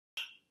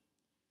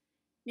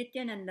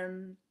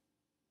Nithyanandam.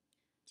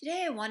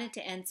 Today I wanted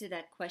to answer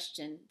that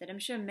question that I'm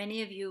sure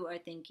many of you are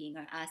thinking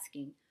or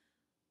asking.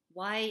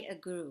 Why a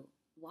guru?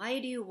 Why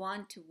do you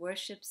want to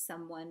worship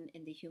someone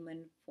in the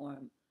human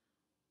form?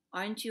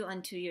 Aren't you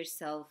unto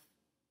yourself?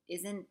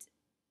 Isn't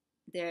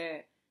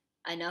there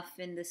enough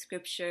in the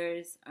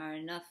scriptures or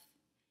enough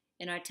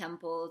in our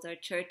temples, our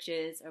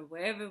churches, or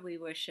wherever we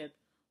worship?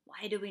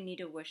 Why do we need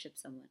to worship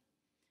someone?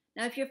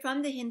 Now, if you're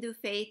from the Hindu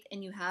faith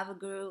and you have a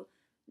guru,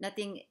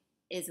 nothing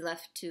is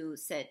left to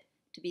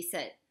be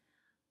said.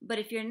 But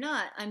if you're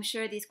not, I'm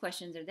sure these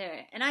questions are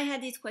there. And I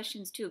had these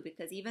questions too,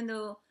 because even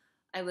though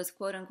I was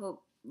quote unquote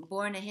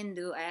born a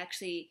Hindu, I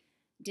actually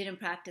didn't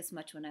practice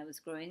much when I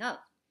was growing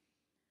up.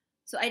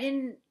 So I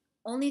didn't,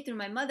 only through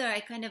my mother, I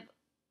kind of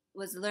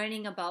was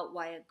learning about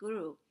why a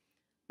guru.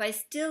 But I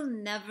still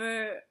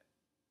never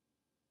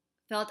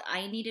felt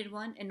I needed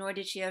one, and nor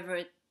did she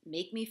ever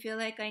make me feel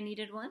like I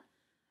needed one.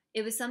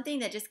 It was something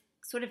that just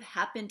sort of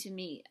happened to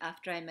me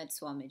after I met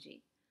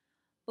Swamiji.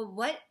 But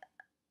what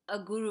a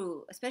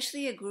guru,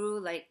 especially a guru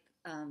like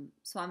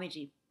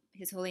Swamiji,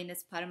 His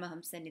Holiness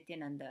Paramahamsa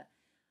Nithyananda,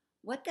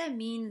 what that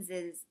means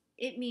is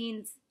it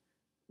means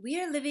we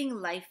are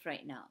living life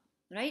right now,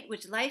 right?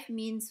 Which life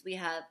means we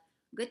have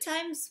good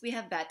times, we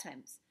have bad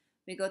times.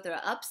 We go through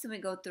our ups and we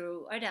go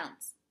through our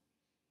downs.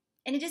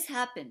 And it just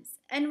happens.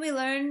 And we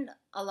learn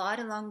a lot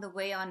along the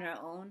way on our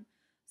own.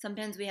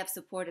 Sometimes we have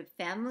supportive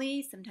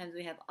families, sometimes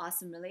we have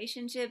awesome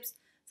relationships,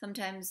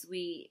 sometimes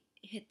we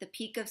hit the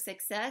peak of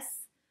success,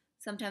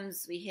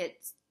 sometimes we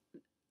hit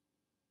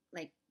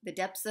like the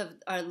depths of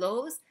our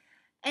lows,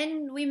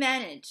 and we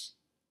manage.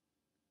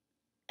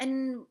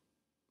 And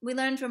we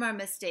learn from our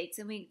mistakes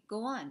and we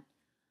go on.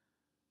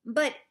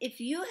 But if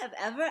you have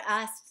ever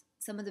asked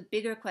some of the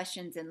bigger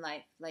questions in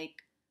life,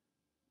 like,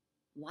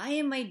 why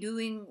am I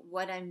doing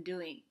what I'm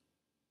doing?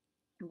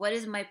 What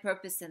is my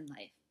purpose in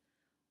life?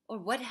 Or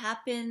what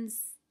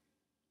happens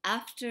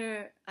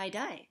after I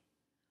die?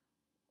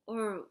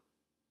 Or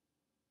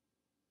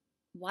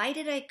why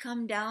did I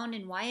come down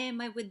and why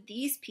am I with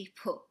these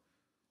people?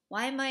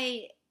 Why am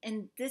I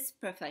in this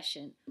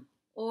profession?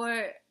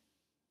 Or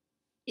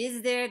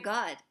is there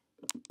God?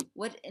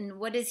 What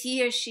does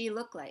he or she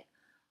look like?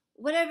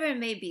 Whatever it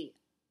may be,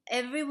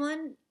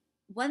 everyone,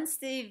 once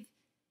they've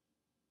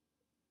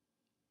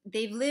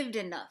lived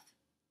enough,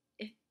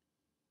 if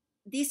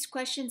these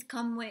questions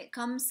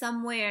come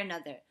some way or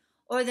another,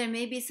 or there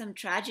may be some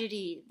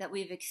tragedy that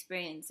we've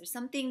experienced or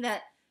something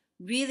that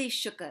really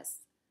shook us.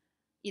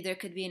 Either it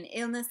could be an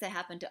illness that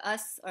happened to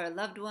us or a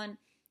loved one,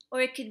 or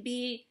it could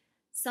be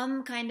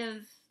some kind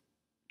of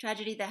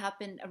tragedy that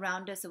happened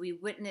around us that we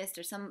witnessed,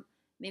 or some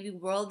maybe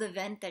world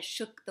event that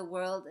shook the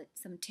world,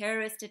 some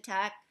terrorist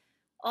attack.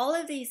 All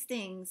of these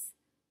things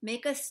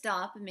make us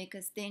stop and make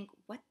us think,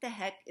 what the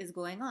heck is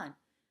going on?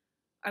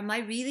 Am I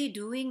really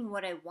doing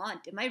what I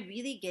want? Am I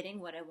really getting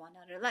what I want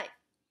out of life?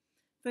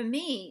 For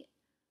me,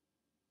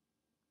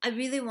 I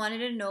really wanted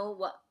to know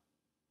what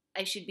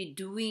I should be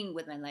doing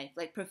with my life,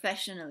 like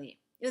professionally.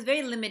 It was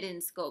very limited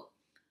in scope.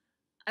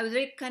 I was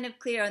very kind of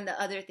clear on the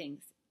other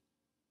things.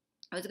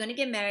 I was going to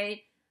get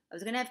married, I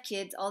was going to have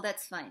kids, all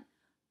that's fine.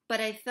 But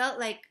I felt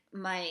like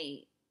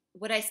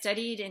what I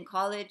studied in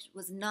college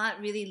was not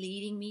really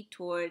leading me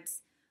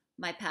towards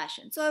my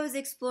passion. So I was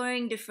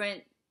exploring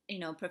different,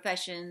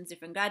 professions,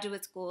 different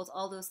graduate schools,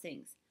 all those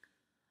things.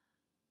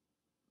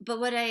 But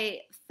what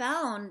I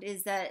found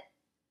is that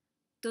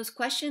those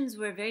questions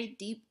were very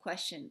deep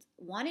questions.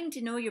 Wanting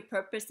to know your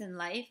purpose in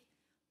life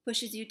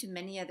pushes you to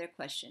many other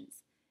questions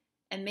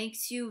and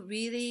makes you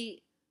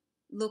really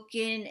look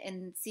in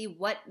and see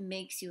what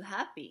makes you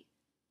happy.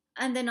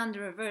 And then on the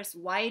reverse,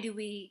 why do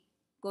we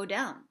go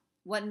down?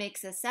 What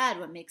makes us sad?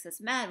 What makes us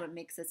mad? What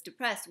makes us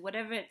depressed?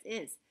 Whatever it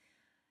is.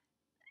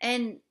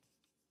 And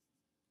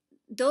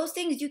those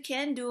things you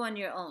can do on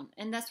your own.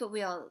 And that's what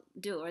we all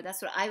do, or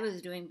that's what I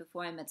was doing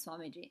before I met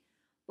Swamiji.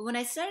 But when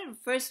I started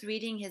first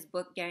reading his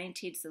book,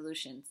 Guaranteed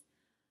Solutions,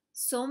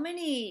 so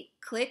many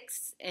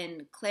clicks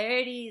and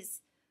clarities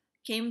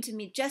came to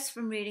me just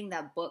from reading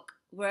that book,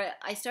 where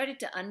I started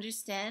to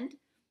understand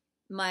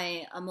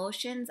my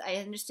emotions.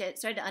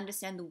 Started to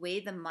understand the way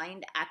the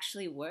mind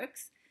actually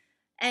works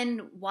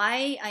and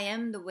why I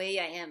am the way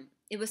I am.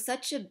 It was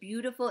such a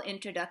beautiful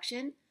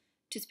introduction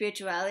to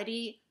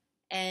spirituality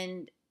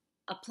and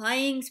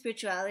applying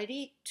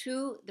spirituality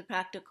to the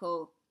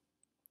practical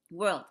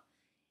world.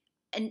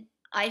 And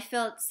I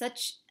felt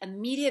such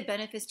immediate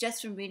benefits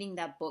just from reading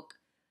that book.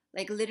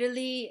 Like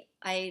literally,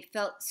 I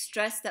felt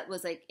stress that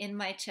was like in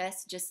my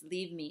chest, just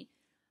leave me.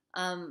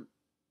 And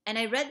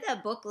I read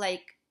that book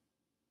like,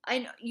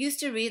 I used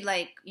to read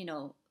like,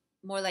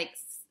 more like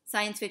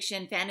science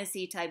fiction,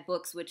 fantasy type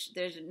books, which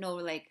there's no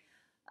like,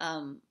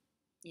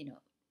 you know,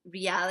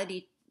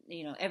 reality,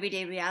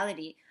 everyday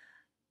reality.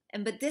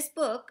 But this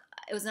book,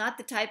 it was not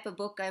the type of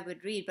book I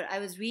would read, but I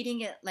was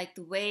reading it like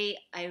the way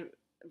I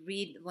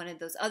read one of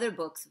those other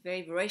books,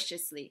 very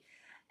voraciously.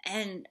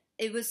 And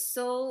it was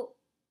so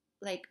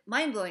like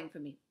mind blowing for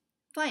me.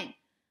 Fine.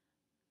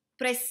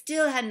 But I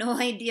still had no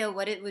idea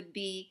what it would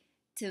be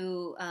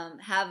to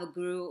have a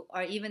guru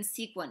or even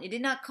seek one. It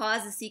did not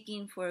cause the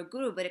seeking for a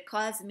guru, but it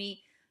caused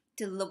me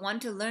to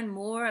want to learn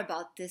more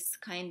about this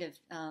kind of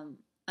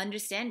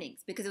understandings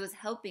because it was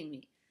helping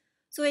me.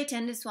 So I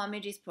attended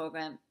Swamiji's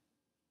program.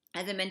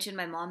 As I mentioned,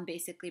 my mom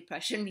basically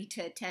pressured me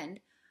to attend.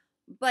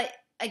 But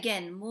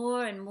again,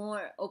 more and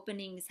more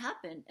openings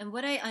happened. And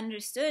what I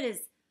understood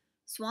is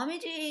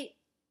Swamiji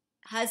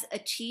has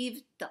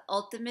achieved the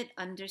ultimate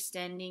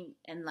understanding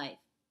in life.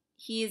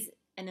 He is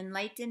an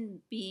enlightened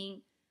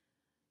being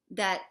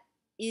that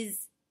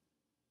is,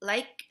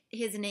 like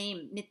his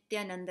name,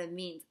 Nithyananda,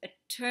 means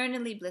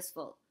eternally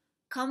blissful.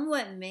 Come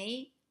what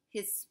may,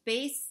 his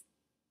space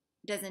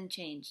doesn't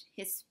change.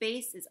 His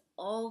space is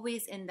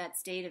always in that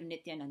state of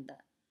Nithyananda.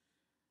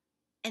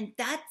 And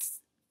that's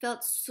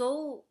felt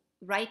so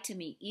right to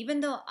me. Even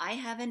though I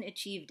haven't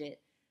achieved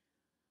it,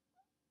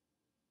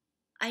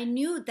 I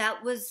knew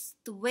that was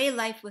the way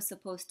life was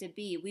supposed to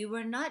be. We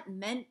were not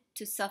meant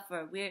to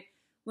suffer. We're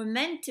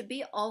meant to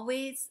be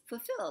always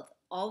fulfilled,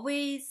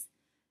 always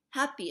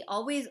happy,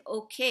 always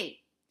okay.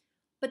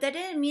 But that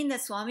didn't mean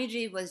that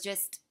Swamiji was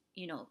just,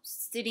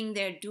 sitting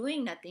there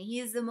doing nothing. He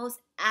is the most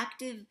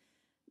active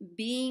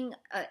being,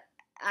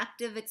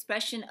 active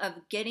expression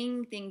of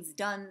getting things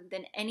done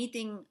than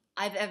anything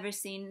I've ever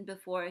seen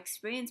before,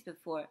 experienced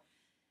before.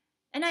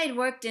 And I had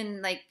worked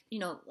in a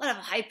lot of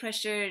high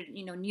pressure,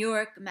 New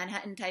York,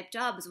 Manhattan type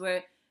jobs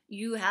where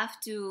you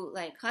have to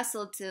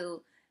hustle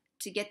to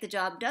get the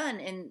job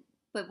done.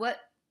 But what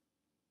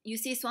you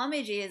see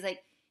Swamiji is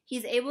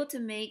he's able to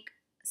make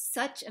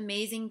such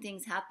amazing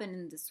things happen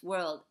in this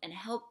world and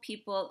help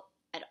people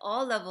at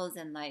all levels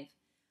in life.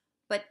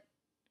 But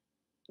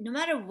no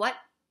matter what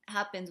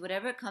happens,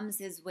 whatever comes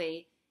his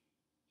way,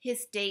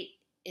 his state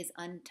is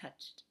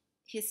untouched.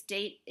 His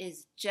state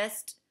is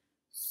just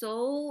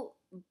so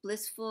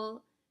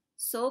blissful,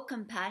 so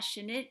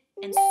compassionate,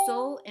 and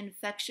so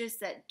infectious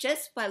that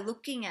just by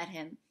looking at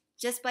him,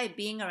 just by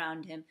being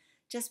around him,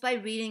 just by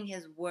reading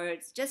his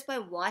words, just by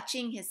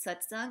watching his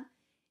satsang,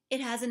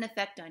 it has an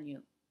effect on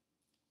you.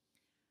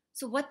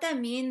 So what that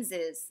means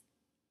is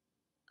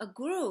a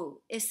guru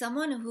is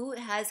someone who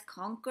has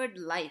conquered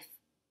life,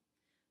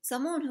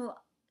 someone who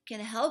can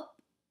help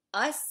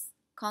us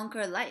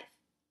conquer life.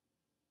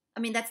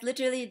 I mean, that's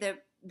literally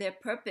their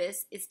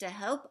purpose, is to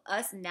help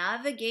us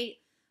navigate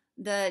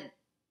the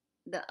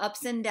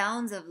ups and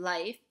downs of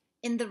life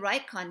in the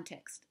right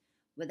context,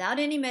 without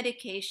any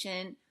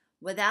medication,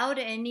 without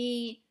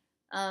any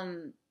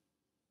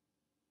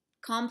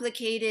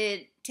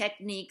complicated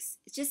techniques.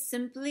 It's just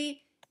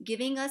simply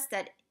giving us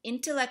that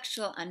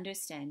intellectual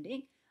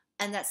understanding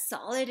and that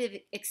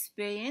solid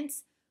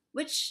experience,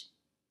 which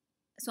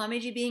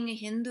Swamiji being a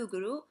Hindu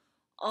guru,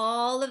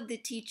 all of the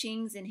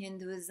teachings in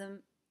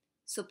Hinduism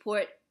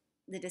support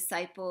the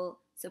disciple,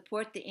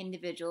 support the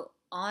individual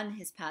on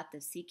his path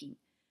of seeking.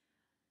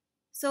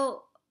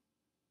 So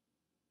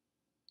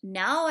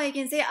now I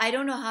can say, I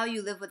don't know how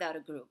you live without a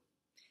guru.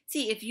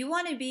 See, if you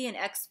want to be an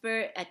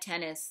expert at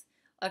tennis,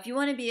 or if you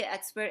want to be an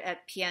expert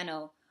at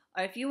piano,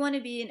 or if you want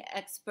to be an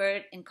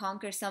expert and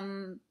conquer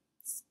some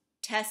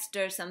test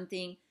or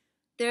something,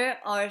 there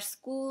are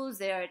schools,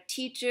 there are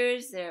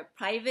teachers, there are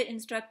private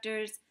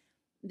instructors,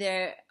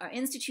 there are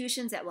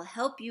institutions that will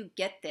help you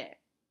get there.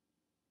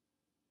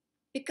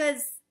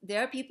 Because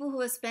there are people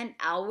who have spent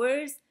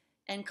hours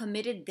and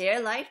committed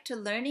their life to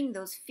learning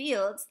those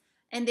fields,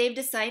 and they've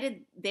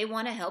decided they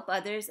want to help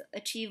others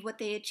achieve what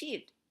they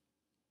achieved.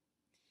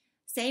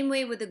 Same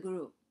way with the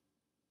guru.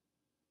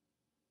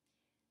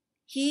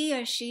 He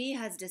or she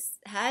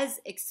has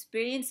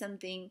experienced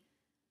something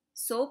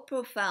so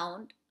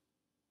profound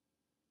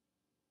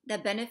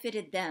that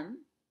benefited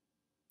them,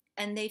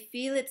 and they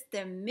feel it's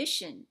their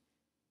mission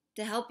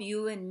to help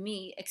you and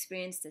me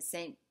experience the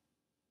same.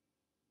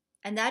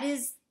 And that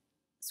is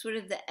sort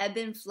of the ebb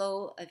and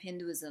flow of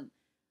Hinduism.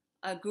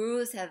 Our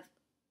gurus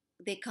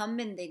they come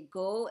and they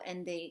go,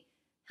 and they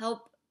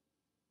help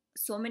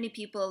so many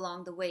people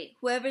along the way.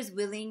 Whoever's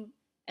willing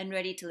and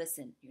ready to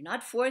listen. You're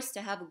not forced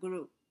to have a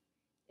guru.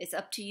 It's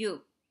up to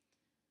you.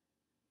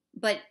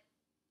 But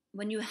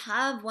when you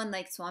have one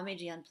like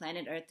Swamiji on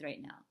planet Earth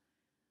right now,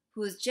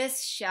 who's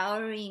just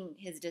showering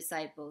his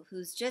disciples,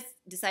 who's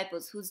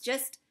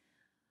just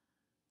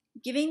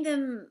giving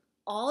them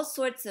all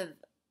sorts of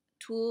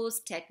tools,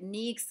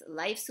 techniques,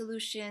 life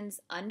solutions,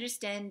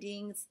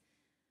 understandings,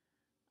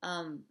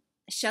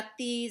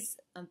 shaktis,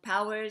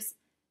 powers,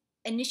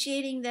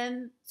 initiating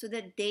them so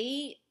that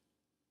they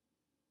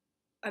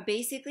are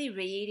basically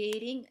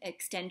radiating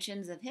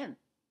extensions of him.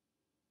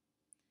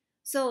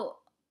 So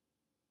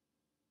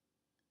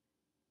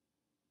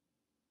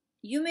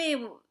you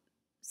may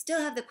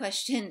still have the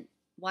question,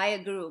 why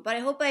a guru? But I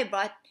hope I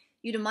brought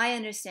you to my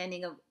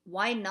understanding of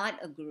why not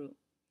a guru.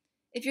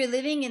 If you're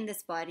living in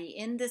this body,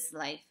 in this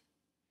life,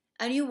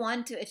 and you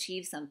want to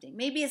achieve something,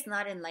 maybe it's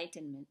not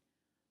enlightenment,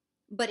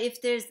 but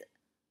if there's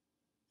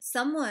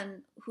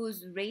someone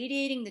who's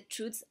radiating the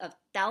truths of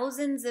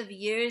thousands of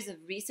years of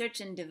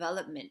research and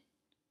development,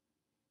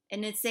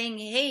 and it's saying,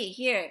 hey,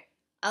 here,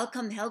 I'll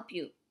come help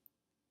you.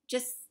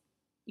 Just,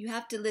 you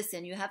have to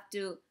listen. You have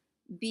to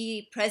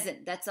be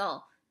present, that's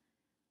all,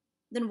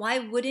 then why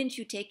wouldn't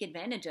you take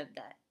advantage of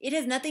that? It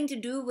has nothing to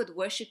do with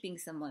worshiping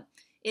someone.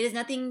 It has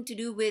nothing to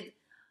do with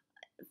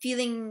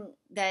feeling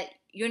that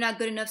you're not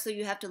good enough, so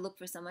you have to look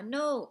for someone.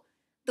 No,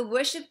 the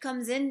worship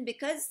comes in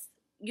because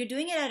you're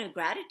doing it out of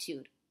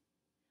gratitude.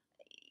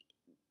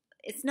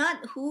 It's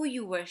not who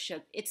you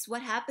worship, it's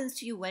what happens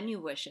to you when you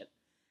worship.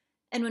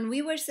 And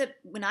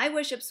when I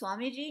worship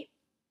Swamiji,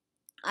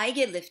 I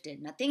get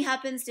lifted. Nothing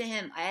happens to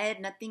him. I add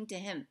nothing to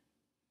him.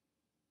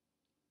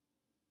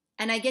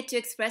 And I get to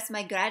express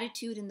my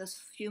gratitude in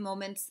those few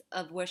moments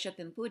of worship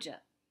and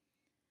puja.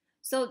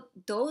 So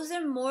those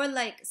are more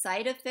like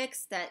side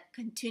effects that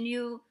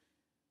continue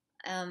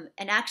and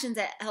actions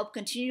that help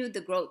continue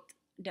the growth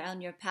down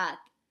your path.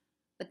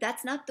 But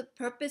that's not the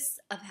purpose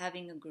of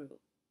having a guru.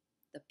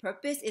 The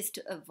purpose is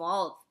to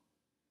evolve,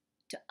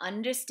 to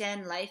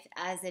understand life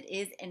as it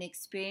is and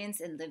experience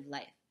and live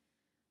life.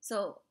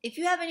 So if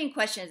you have any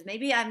questions,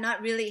 maybe I've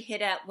not really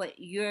hit at what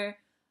your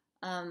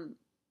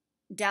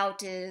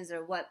doubt is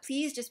or what,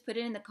 please just put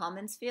it in the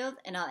comments field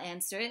and I'll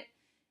answer it.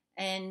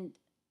 And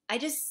I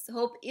just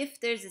hope if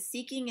there's a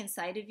seeking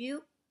inside of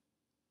you,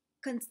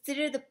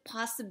 consider the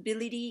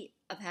possibility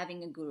of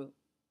having a guru.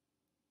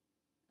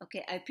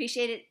 Okay, I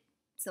appreciate it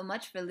so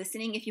much for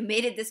listening. If you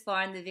made it this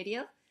far in the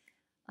video,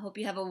 I hope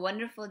you have a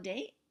wonderful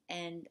day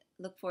and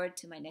look forward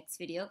to my next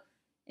video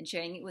and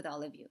sharing it with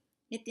all of you.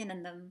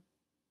 Nithyanandam.